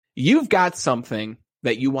You've got something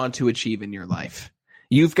that you want to achieve in your life.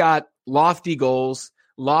 You've got lofty goals,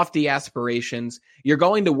 lofty aspirations. You're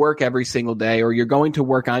going to work every single day, or you're going to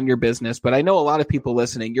work on your business. But I know a lot of people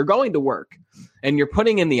listening, you're going to work and you're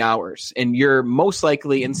putting in the hours, and you're most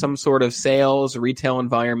likely in some sort of sales or retail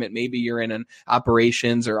environment. Maybe you're in an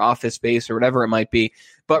operations or office space or whatever it might be.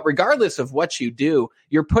 But regardless of what you do,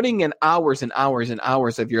 you're putting in hours and hours and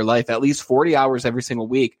hours of your life, at least 40 hours every single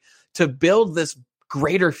week, to build this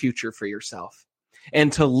greater future for yourself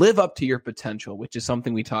and to live up to your potential, which is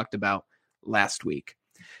something we talked about last week.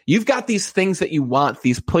 You've got these things that you want,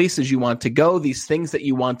 these places you want to go, these things that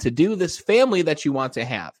you want to do, this family that you want to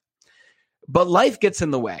have. But life gets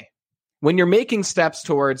in the way. When you're making steps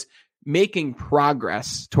towards making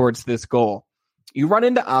progress towards this goal, you run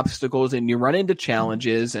into obstacles and you run into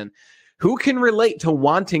challenges. And who can relate to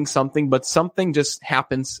wanting something, but something just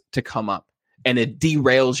happens to come up and it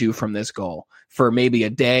derails you from this goal for maybe a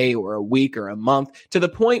day or a week or a month, to the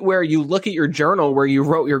point where you look at your journal where you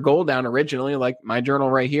wrote your goal down originally, like my journal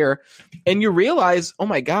right here, and you realize, oh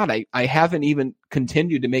my God, I haven't even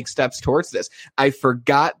continued to make steps towards this. I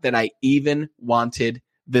forgot that I even wanted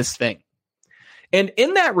this thing. And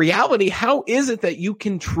in that reality, how is it that you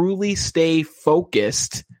can truly stay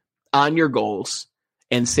focused on your goals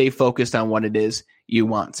and stay focused on what it is you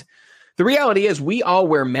want? The reality is we all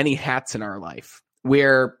wear many hats in our life.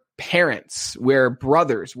 We're parents, we're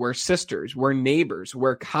brothers, we're sisters, we're neighbors,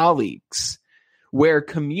 we're colleagues, we're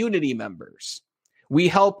community members. We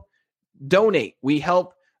help donate, we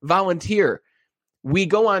help volunteer, we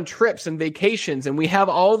go on trips and vacations, and we have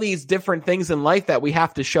all these different things in life that we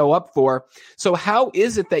have to show up for. So how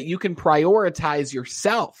is it that you can prioritize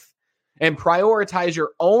yourself and prioritize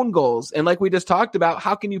your own goals? And like we just talked about,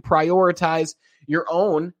 how can you prioritize your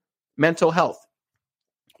own mental health?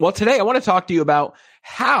 Well, today I want to talk to you about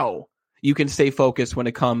how you can stay focused when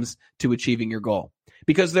it comes to achieving your goal.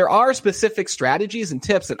 Because there are specific strategies and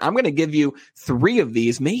tips, and I'm going to give you 3 of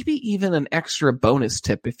these, maybe even an extra bonus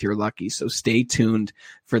tip if you're lucky. So stay tuned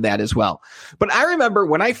for that as well. But I remember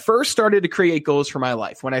when I first started to create goals for my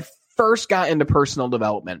life, when I first got into personal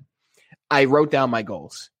development, I wrote down my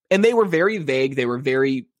goals. And they were very vague. They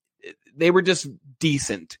were just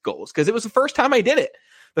decent goals because it was the first time I did it.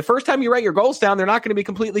 The first time you write your goals down, they're not going to be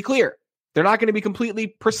completely clear. They're not going to be completely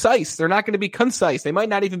precise. They're not going to be concise. They might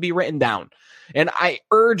not even be written down. And I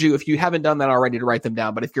urge you, if you haven't done that already, to write them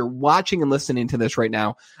down. But if you're watching and listening to this right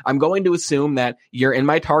now, I'm going to assume that you're in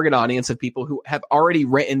my target audience of people who have already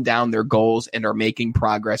written down their goals and are making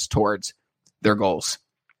progress towards their goals.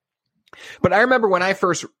 But I remember when I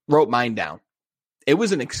first wrote mine down, it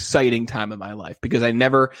was an exciting time in my life because I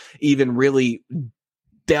never even really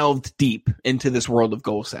delved deep into this world of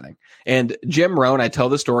goal setting. And Jim Rohn, I tell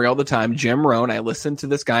the story all the time. Jim Rohn, I listened to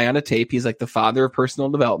this guy on a tape. He's like the father of personal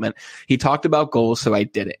development. He talked about goals, so I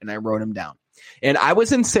did it and I wrote them down. And I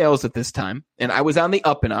was in sales at this time, and I was on the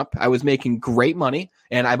up and up. I was making great money,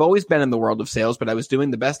 and I've always been in the world of sales, but I was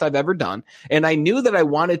doing the best I've ever done. And I knew that I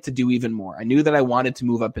wanted to do even more. I knew that I wanted to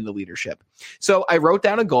move up into leadership. So I wrote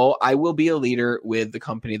down a goal. I will be a leader with the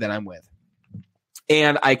company that I'm with.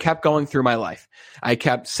 And I kept going through my life. I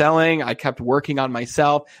kept selling. I kept working on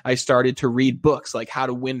myself. I started to read books like How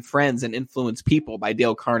to Win Friends and Influence People by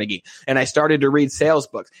Dale Carnegie. And I started to read sales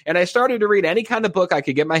books. And I started to read any kind of book I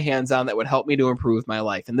could get my hands on that would help me to improve my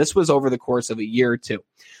life. And this was over the course of a year or two.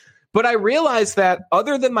 But I realized that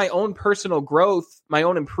other than my own personal growth, my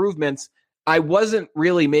own improvements, I wasn't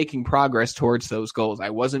really making progress towards those goals. I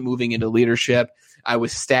wasn't moving into leadership. I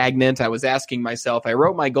was stagnant. I was asking myself, I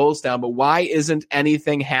wrote my goals down, but why isn't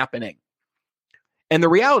anything happening? And the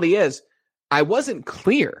reality is, I wasn't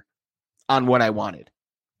clear on what I wanted.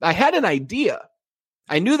 I had an idea.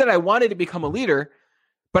 I knew that I wanted to become a leader,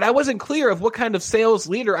 but I wasn't clear of what kind of sales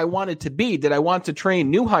leader I wanted to be. Did I want to train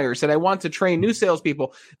new hires? Did I want to train new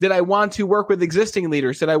salespeople? Did I want to work with existing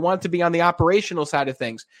leaders? Did I want to be on the operational side of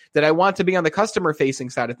things? Did I want to be on the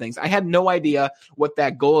customer-facing side of things? I had no idea what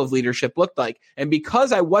that goal of leadership looked like. And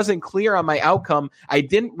because I wasn't clear on my outcome, I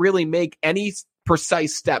didn't really make any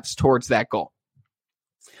precise steps towards that goal.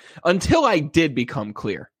 Until I did become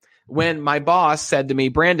clear. When my boss said to me,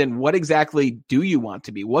 Brandon, what exactly do you want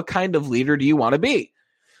to be? What kind of leader do you want to be?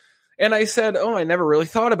 And I said, I never really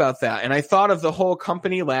thought about that. And I thought of the whole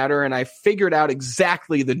company ladder, and I figured out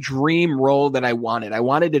exactly the dream role that I wanted. I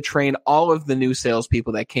wanted to train all of the new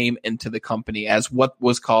salespeople that came into the company as what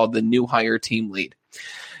was called the new hire team lead.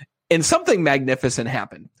 And something magnificent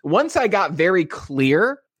happened. Once I got very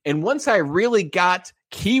clear, and once I really got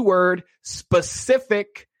keyword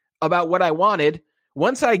specific about what I wanted,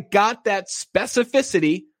 once I got that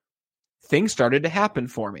specificity, things started to happen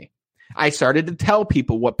for me. I started to tell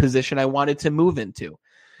people what position I wanted to move into.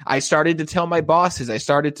 I started to tell my bosses. I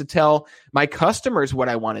started to tell my customers what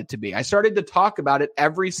I wanted to be. I started to talk about it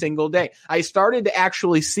every single day. I started to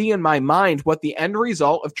actually see in my mind what the end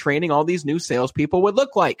result of training all these new salespeople would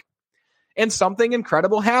look like. And something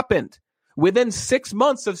incredible happened. Within 6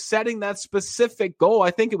 months of setting that specific goal,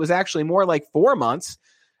 I think it was actually more like 4 months,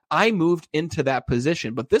 I moved into that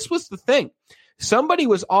position. But this was the thing. Somebody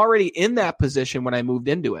was already in that position when I moved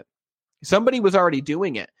into it. Somebody was already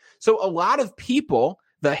doing it. So a lot of people,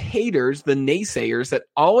 the haters, the naysayers that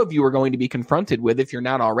all of you are going to be confronted with if you're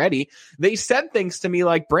not already, they said things to me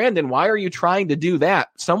like, Brandon, why are you trying to do that?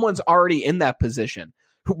 Someone's already in that position.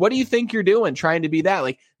 What do you think you're doing trying to be that?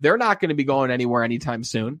 Like, they're not going to be going anywhere anytime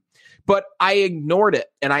soon. But I ignored it,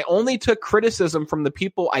 and I only took criticism from the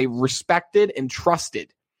people I respected and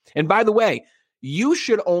trusted. And by the way, you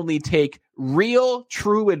should only take real,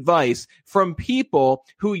 true advice from people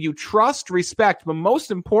who you trust, respect, but most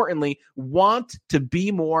importantly, want to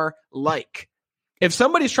be more like. If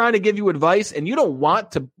somebody's trying to give you advice and you don't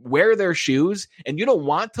want to wear their shoes and you don't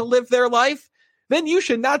want to live their life, then you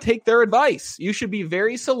should not take their advice. You should be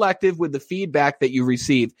very selective with the feedback that you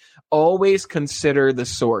receive. Always consider the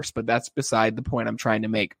source, but that's beside the point I'm trying to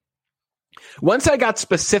make. Once I got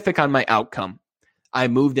specific on my outcome, I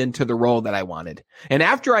moved into the role that I wanted. And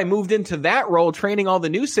after I moved into that role, training all the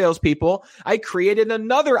new salespeople, I created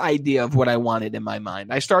another idea of what I wanted in my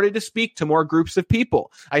mind. I started to speak to more groups of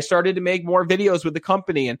people. I started to make more videos with the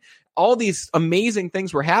company, and all these amazing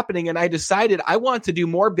things were happening. And I decided I want to do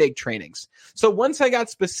more big trainings. So once I got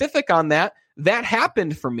specific on that, that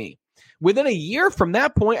happened for me. Within a year from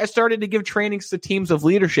that point, I started to give trainings to teams of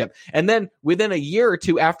leadership. And then within a year or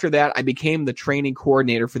two after that, I became the training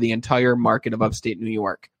coordinator for the entire market of upstate New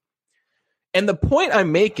York. And the point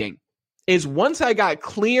I'm making is once I got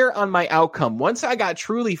clear on my outcome, once I got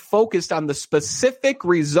truly focused on the specific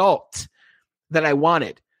result that I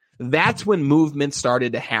wanted, that's when movement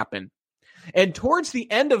started to happen. And towards the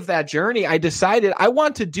end of that journey, I decided I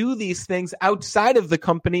want to do these things outside of the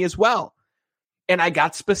company as well. And I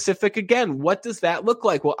got specific again. What does that look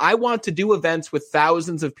like? Well, I want to do events with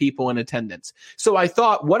thousands of people in attendance. So I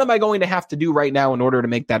thought, what am I going to have to do right now in order to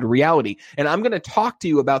make that a reality? And I'm going to talk to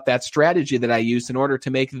you about that strategy that I used in order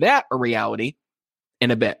to make that a reality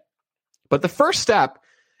in a bit. But the first step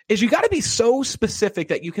is you got to be so specific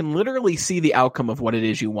that you can literally see the outcome of what it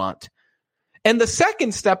is you want. And the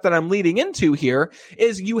second step that I'm leading into here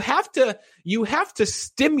is you have to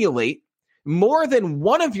stimulate more than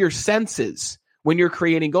one of your senses when you're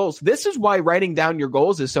creating goals. This is why writing down your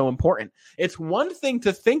goals is so important. It's one thing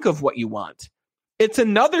to think of what you want. It's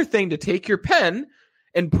another thing to take your pen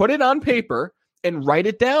and put it on paper and write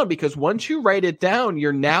it down, because once you write it down,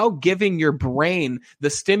 you're now giving your brain the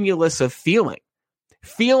stimulus of feeling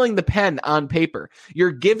the pen on paper. You're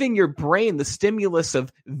giving your brain the stimulus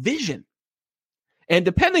of vision. And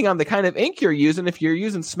depending on the kind of ink you're using, if you're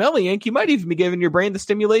using smelly ink, you might even be giving your brain the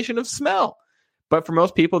stimulation of smell. But for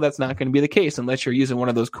most people, that's not going to be the case unless you're using one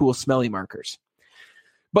of those cool smelly markers.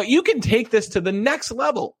 But you can take this to the next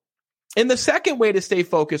level. And the second way to stay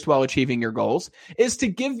focused while achieving your goals is to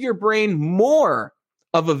give your brain more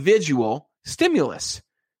of a visual stimulus.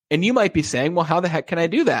 And you might be saying, well, how the heck can I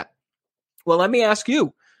do that? Well, let me ask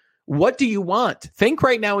you, what do you want? Think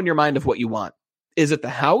right now in your mind of what you want. Is it the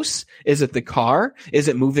house? Is it the car? Is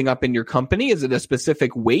it moving up in your company? Is it a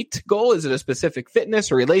specific weight goal? Is it a specific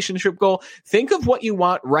fitness or relationship goal? Think of what you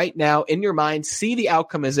want right now in your mind. See the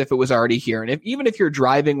outcome as if it was already here. And even if you're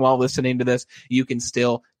driving while listening to this, you can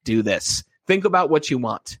still do this. Think about what you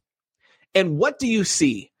want. And what do you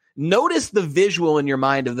see? Notice the visual in your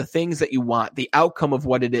mind of the things that you want, the outcome of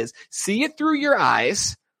what it is. See it through your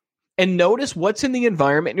eyes. And notice what's in the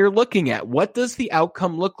environment you're looking at. What does the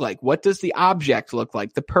outcome look like? What does the object look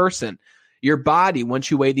like? The person, your body, once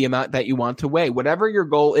you weigh the amount that you want to weigh. Whatever your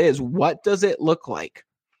goal is, what does it look like?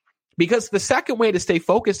 Because the second way to stay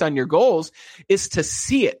focused on your goals is to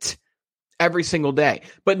see it every single day.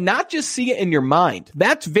 But not just see it in your mind.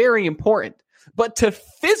 That's very important. But to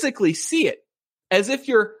physically see it as if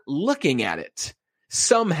you're looking at it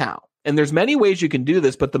somehow. And there's many ways you can do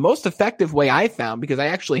this, but the most effective way I found, because I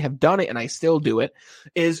actually have done it and I still do it,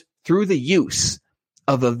 is through the use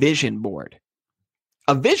of a vision board.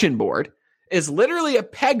 A vision board is literally a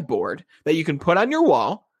pegboard that you can put on your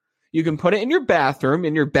wall. You can put it in your bathroom,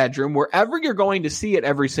 in your bedroom, wherever you're going to see it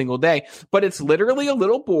every single day. But it's literally a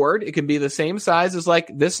little board. It can be the same size as like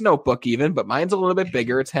this notebook even, but mine's a little bit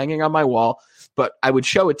bigger. It's hanging on my wall. But I would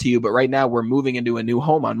show it to you. But right now we're moving into a new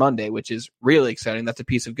home on Monday, which is really exciting. That's a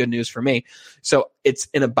piece of good news for me. So it's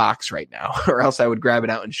in a box right now, or else I would grab it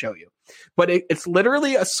out and show you. but it's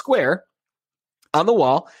literally a square on the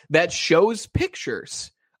wall that shows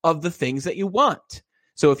pictures of the things that you want.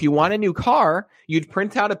 So if you want a new car, you'd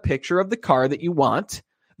print out a picture of the car that you want,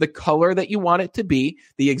 the color that you want it to be,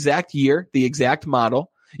 the exact year, the exact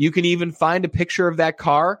model. You can even find a picture of that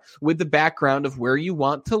car with the background of where you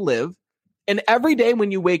want to live. And every day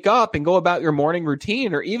when you wake up and go about your morning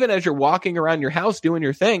routine, or even as you're walking around your house doing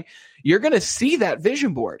your thing, you're going to see that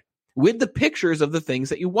vision board with the pictures of the things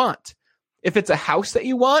that you want. If it's a house that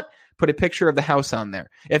you want, put a picture of the house on there.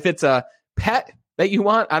 If it's a pet that you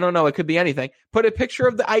want, I don't know, it could be anything. Put a picture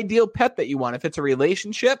of the ideal pet that you want. If it's a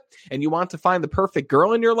relationship and you want to find the perfect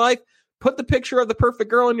girl in your life, put the picture of the perfect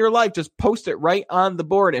girl in your life. Just post it right on the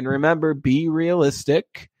board. And remember, be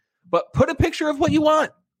realistic, but put a picture of what you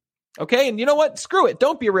want. Okay. And you know what? Screw it.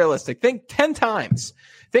 Don't be realistic. Think 10 times.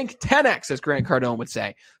 Think 10x, as Grant Cardone would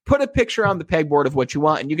say. Put a picture on the pegboard of what you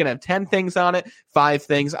want, and you can have 10 things on it, 5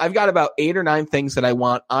 things. I've got about 8 or 9 things that I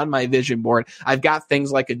want on my vision board. I've got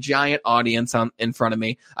things like a giant audience in front of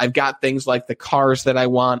me. I've got things like the cars that I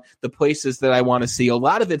want, the places that I want to see. A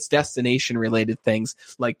lot of it's destination-related things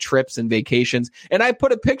like trips and vacations. And I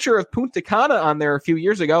put a picture of Punta Cana on there a few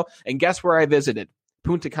years ago, and guess where I visited?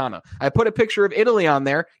 Punta Cana. I put a picture of Italy on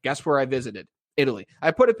there. Guess where I visited? Italy.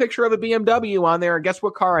 I put a picture of a BMW on there, and guess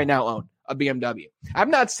what car I now own? A BMW. I'm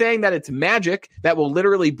not saying that it's magic that will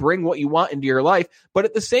literally bring what you want into your life, but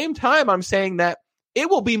at the same time, I'm saying that it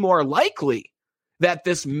will be more likely that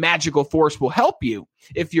this magical force will help you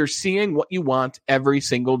if you're seeing what you want every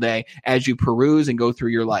single day as you peruse and go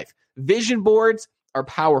through your life. Vision boards are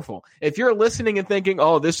powerful. If you're listening and thinking,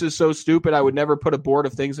 oh, this is so stupid, I would never put a board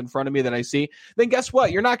of things in front of me that I see, then guess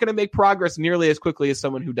what? You're not going to make progress nearly as quickly as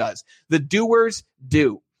someone who does. The doers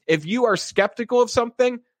do. If you are skeptical of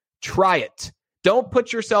something, try it. Don't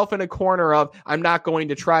put yourself in a corner of, I'm not going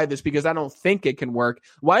to try this because I don't think it can work.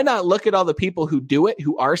 Why not look at all the people who do it,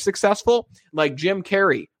 who are successful, like Jim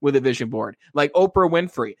Carrey with a vision board, like Oprah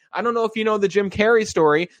Winfrey. I don't know if you know the Jim Carrey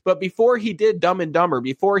story, but before he did Dumb and Dumber,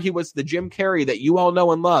 before he was the Jim Carrey that you all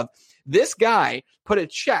know and love, this guy put a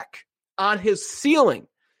check on his ceiling.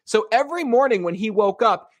 So every morning when he woke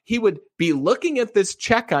up, he would be looking at this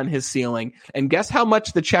check on his ceiling, and guess how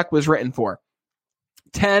much the check was written for?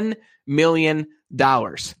 $10 million.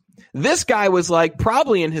 This guy was like,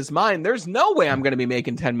 probably in his mind, there's no way I'm going to be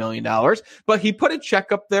making $10 million, but he put a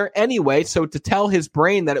check up there anyway. So to tell his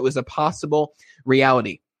brain that it was a possible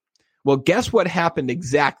reality. Well, guess what happened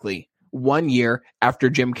exactly 1 year after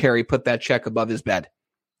Jim Carrey put that check above his bed?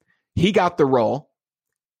 He got the role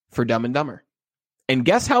for Dumb and Dumber. And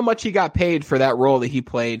guess how much he got paid for that role that he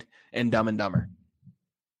played in Dumb and Dumber?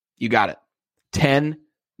 You got it. $10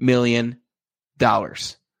 million.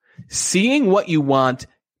 Seeing what you want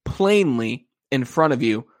plainly in front of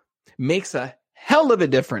you makes a hell of a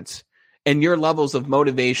difference in your levels of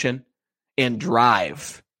motivation and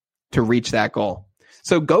drive to reach that goal.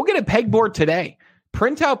 So go get a pegboard today.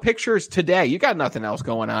 Print out pictures today. You got nothing else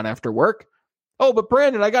going on after work. Oh, but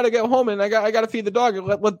Brandon, I got to get home and I got to feed the dog.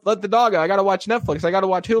 Let the dog out. I got to watch Netflix. I got to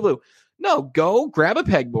watch Hulu. No, go grab a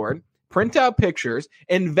pegboard, print out pictures,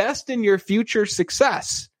 invest in your future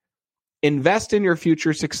success. Invest in your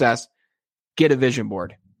future success. Get a vision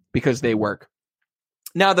board because they work.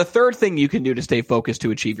 Now, the third thing you can do to stay focused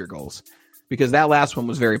to achieve your goals, because that last one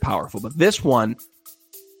was very powerful, but this one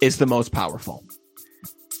is the most powerful.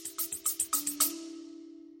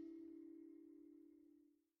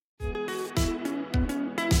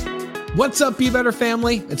 What's up, Be Better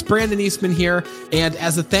family? It's Brandon Eastman here. And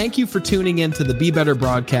as a thank you for tuning in to the Be Better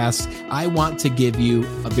broadcast, I want to give you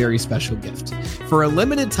a very special gift. For a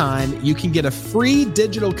limited time, you can get a free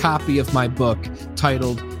digital copy of my book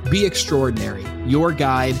titled Be Extraordinary, Your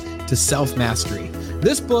Guide to Self-Mastery.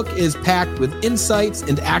 This book is packed with insights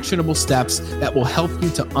and actionable steps that will help you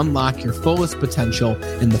to unlock your fullest potential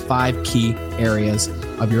in the 5 key areas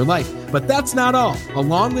of your life. But that's not all.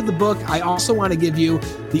 Along with the book, I also want to give you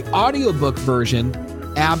the audiobook version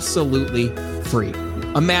absolutely free.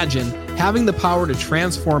 Imagine having the power to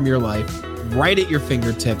transform your life right at your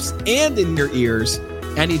fingertips and in your ears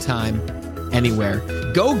anytime, anywhere.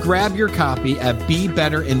 Go grab your copy at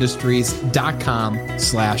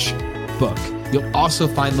bebetterindustriescom/book. You'll also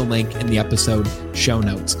find the link in the episode show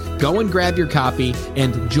notes. Go and grab your copy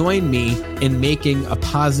and join me in making a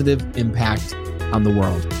positive impact on the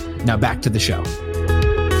world. Now back to the show.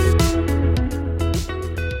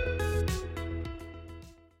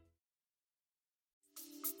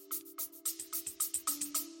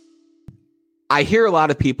 I hear a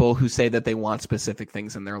lot of people who say that they want specific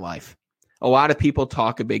things in their life. A lot of people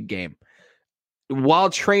talk a big game. While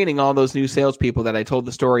training all those new salespeople that I told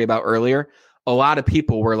the story about earlier, a lot of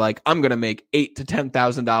people were like, I'm going to make $8,000 to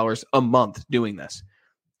 $10,000 a month doing this.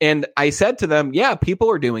 And I said to them, yeah, people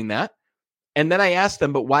are doing that. And then I asked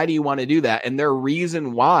them, but why do you want to do that? And their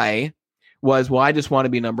reason why was, well, I just want to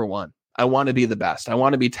be number one. I want to be the best. I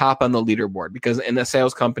want to be top on the leaderboard, because in a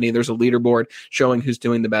sales company, there's a leaderboard showing who's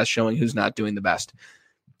doing the best, showing who's not doing the best.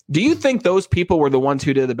 Do you think those people were the ones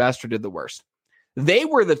who did the best or did the worst? They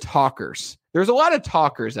were the talkers. There's a lot of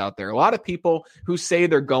talkers out there, a lot of people who say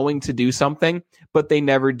they're going to do something, but they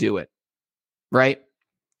never do it, right?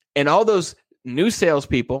 And all those new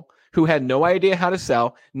salespeople who had no idea how to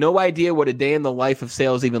sell, no idea what a day in the life of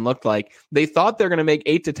sales even looked like. They thought they're going to make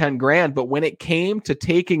 8 to 10 grand, but when it came to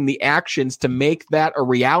taking the actions to make that a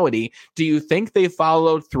reality, do you think they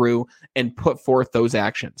followed through and put forth those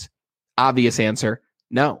actions? Obvious answer,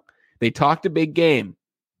 no. They talked a big game,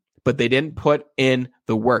 but they didn't put in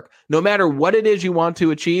the work. No matter what it is you want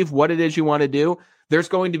to achieve, what it is you want to do, there's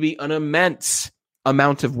going to be an immense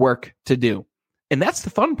amount of work to do. And that's the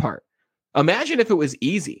fun part. Imagine if it was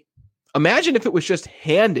easy. Imagine if it was just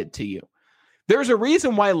handed to you. There's a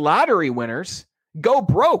reason why lottery winners go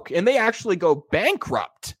broke and they actually go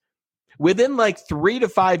bankrupt within like 3 to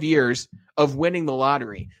 5 years of winning the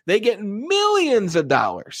lottery. They get millions of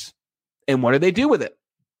dollars. And what do they do with it?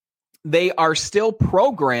 They are still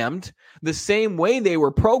programmed the same way they were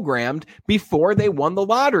programmed before they won the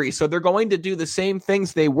lottery. So they're going to do the same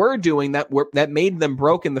things they were doing that made them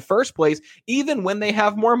broke in the first place, even when they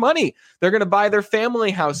have more money. They're going to buy their family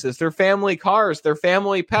houses, their family cars, their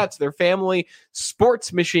family pets, their family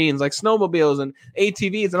sports machines like snowmobiles and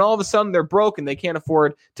ATVs, and all of a sudden they're broke and they can't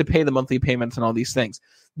afford to pay the monthly payments and all these things,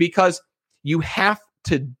 because you have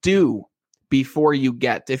to do before you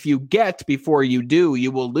get. If you get before you do,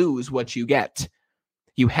 you will lose what you get.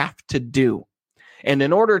 You have to do. And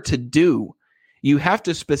in order to do, you have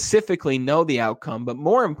to specifically know the outcome. But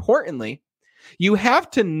more importantly, you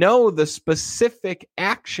have to know the specific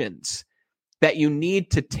actions that you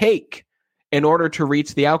need to take in order to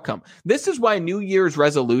reach the outcome. This is why New Year's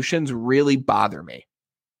resolutions really bother me.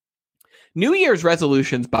 New Year's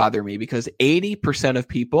resolutions bother me because 80% of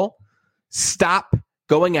people stop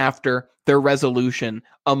going after their resolution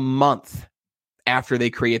a month after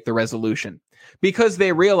they create the resolution, because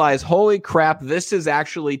they realize, holy crap, this is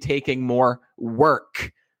actually taking more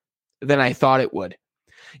work than I thought it would.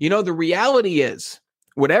 You know, the reality is,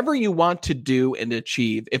 whatever you want to do and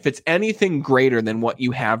achieve, if it's anything greater than what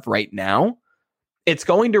you have right now, it's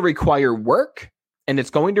going to require work and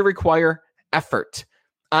it's going to require effort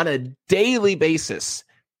on a daily basis.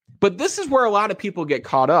 But this is where a lot of people get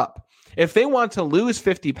caught up. If they want to lose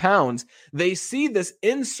 50 pounds, they see this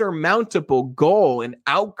insurmountable goal and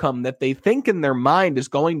outcome that they think in their mind is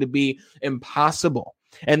going to be impossible.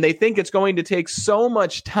 And they think it's going to take so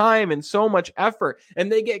much time and so much effort.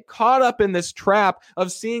 And they get caught up in this trap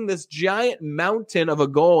of seeing this giant mountain of a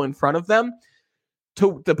goal in front of them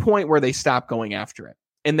to the point where they stop going after it.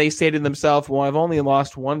 And they say to themselves, well, I've only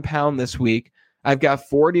lost 1 pound this week. I've got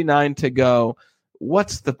 49 to go.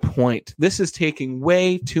 What's the point? This is taking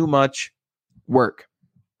way too much work.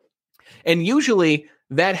 And usually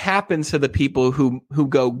that happens to the people who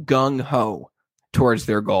go gung-ho towards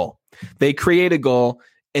their goal. They create a goal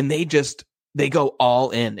and they go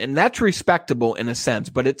all in. And that's respectable in a sense,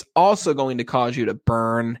 but it's also going to cause you to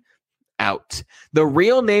burn out. The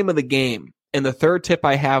real name of the game, and the third tip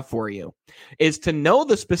I have for you, is to know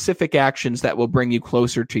the specific actions that will bring you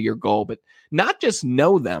closer to your goal, but not just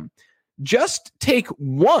know them. Just take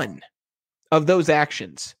one of those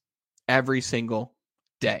actions every single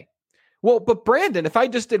day. Well, but Brandon, if I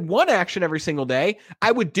just did one action every single day,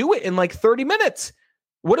 I would do it in like 30 minutes.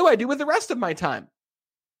 What do I do with the rest of my time?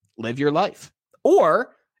 Live your life.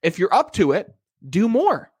 Or if you're up to it, do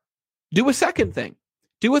more. Do a second thing.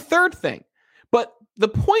 Do a third thing. But the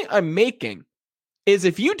point I'm making is,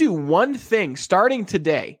 if you do one thing starting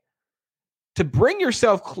today to bring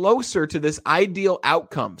yourself closer to this ideal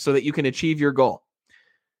outcome so that you can achieve your goal,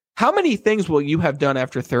 how many things will you have done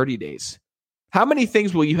after 30 days? How many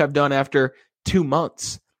things will you have done after 2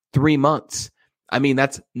 months, 3 months? I mean,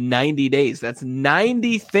 that's 90 days. That's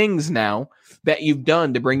 90 things now that you've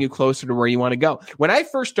done to bring you closer to where you want to go. When I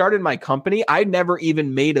first started my company, I never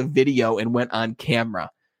even made a video and went on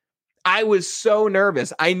camera. I was so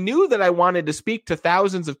nervous. I knew that I wanted to speak to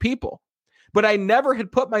thousands of people, but I never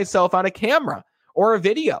had put myself on a camera or a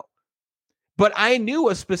video. But I knew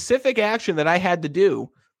a specific action that I had to do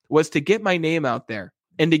was to get my name out there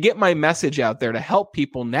and to get my message out there to help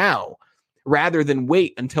people now, rather than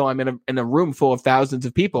wait until I'm in a room full of thousands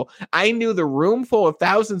of people. I knew the room full of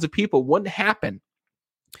thousands of people wouldn't happen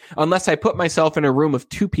unless I put myself in a room of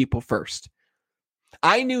 2 people first.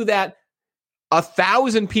 I knew that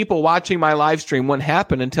 1,000 people watching my live stream wouldn't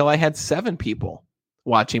happen until I had 7 people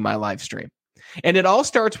watching my live stream. And it all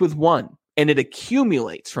starts with one, and it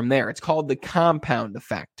accumulates from there. It's called the compound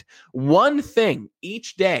effect. One thing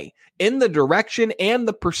each day in the direction and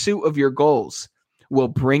the pursuit of your goals will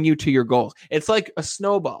bring you to your goals. It's like a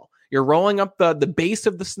snowball. You're rolling up the base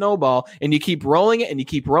of the snowball, and you keep rolling it and you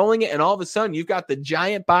keep rolling it, and all of a sudden you've got the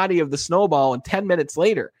giant body of the snowball, and 10 minutes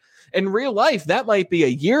later. In real life, that might be a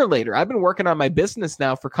year later. I've been working on my business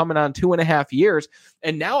now for coming on 2.5 years,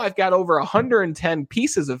 and now I've got over 110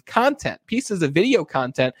 pieces of content, pieces of video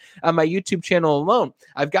content on my YouTube channel alone.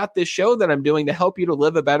 I've got this show that I'm doing to help you to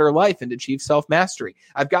live a better life and achieve self-mastery.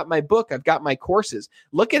 I've got my book. I've got my courses.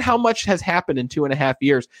 Look at how much has happened in 2.5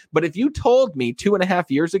 years. But if you told me 2.5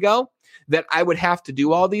 years ago that I would have to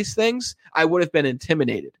do all these things, I would have been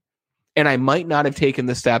intimidated, and I might not have taken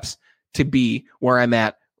the steps to be where I'm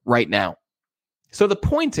at right now. So the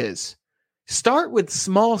point is, start with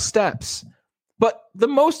small steps. But the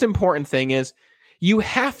most important thing is you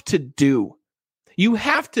have to do. You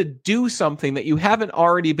have to do something that you haven't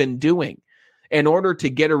already been doing in order to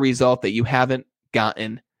get a result that you haven't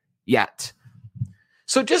gotten yet.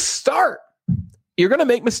 So just start. You're going to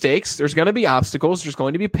make mistakes. There's going to be obstacles. There's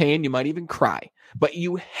going to be pain. You might even cry. But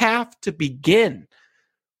you have to begin,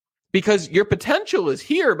 because your potential is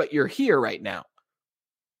here, but you're here right now.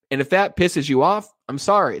 And if that pisses you off, I'm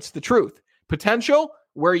sorry. It's the truth. Potential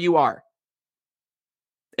where you are.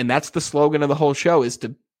 And that's the slogan of the whole show, is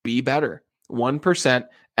to be better. 1%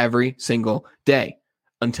 every single day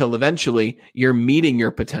until eventually you're meeting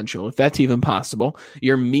your potential. If that's even possible,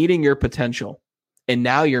 you're meeting your potential. And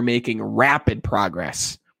now you're making rapid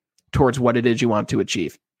progress towards what it is you want to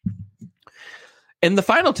achieve. And the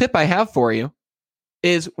final tip I have for you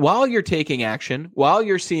is, while you're taking action, while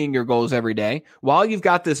you're seeing your goals every day, while you've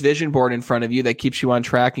got this vision board in front of you that keeps you on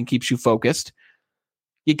track and keeps you focused,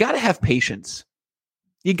 you got to have patience.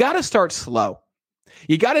 You got to start slow.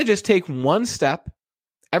 You got to just take one step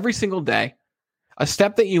every single day, a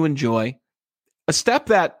step that you enjoy, a step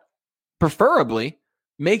that preferably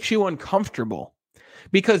makes you uncomfortable.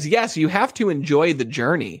 Because yes, you have to enjoy the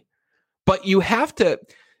journey, but you have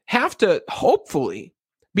to hopefully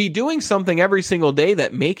be doing something every single day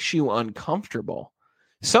that makes you uncomfortable.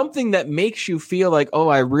 Something that makes you feel like, oh,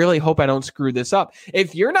 I really hope I don't screw this up.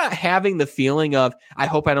 If you're not having the feeling of, I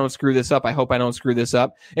hope I don't screw this up, I hope I don't screw this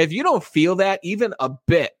up, if you don't feel that even a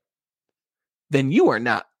bit, then you are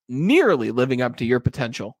not nearly living up to your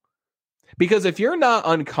potential. Because if you're not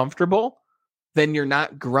uncomfortable, then you're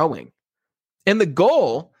not growing. And the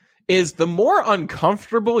goal is, the more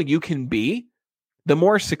uncomfortable you can be, the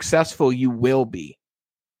more successful you will be.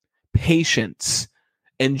 Patience.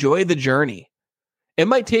 Enjoy the journey. It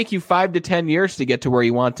might take you 5 to 10 years to get to where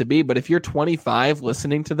you want to be, but if you're 25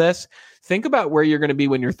 listening to this, think about where you're going to be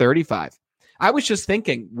when you're 35. I was just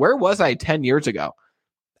thinking, where was I 10 years ago?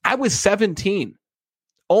 I was 17,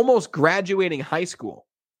 almost graduating high school.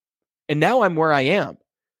 And now I'm where I am.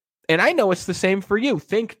 And I know it's the same for you.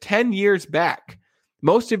 Think 10 years back.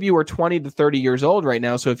 Most of you are 20 to 30 years old right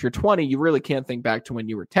now. So if you're 20, you really can't think back to when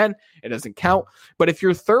you were 10. It doesn't count. But if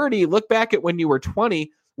you're 30, look back at when you were 20.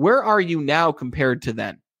 Where are you now compared to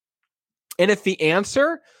then? And if the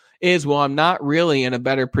answer is, well, I'm not really in a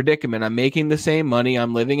better predicament, I'm making the same money,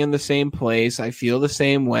 I'm living in the same place, I feel the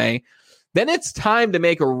same way, then it's time to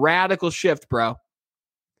make a radical shift, bro.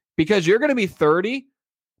 Because you're going to be 30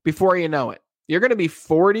 before you know it. You're going to be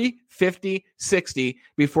 40, 50, 60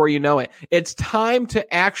 before you know it. It's time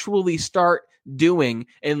to actually start doing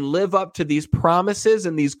and live up to these promises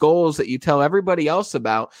and these goals that you tell everybody else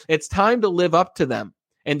about. It's time to live up to them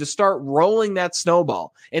and to start rolling that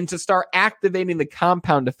snowball and to start activating the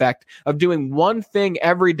compound effect of doing one thing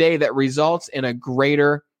every day that results in a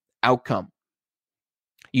greater outcome.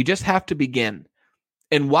 You just have to begin.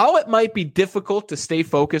 And while it might be difficult to stay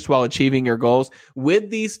focused while achieving your goals, with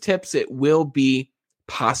these tips, it will be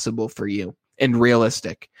possible for you and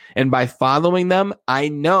realistic. And by following them, I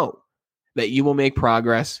know that you will make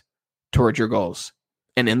progress towards your goals.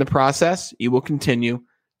 And in the process, you will continue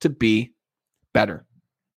to be better.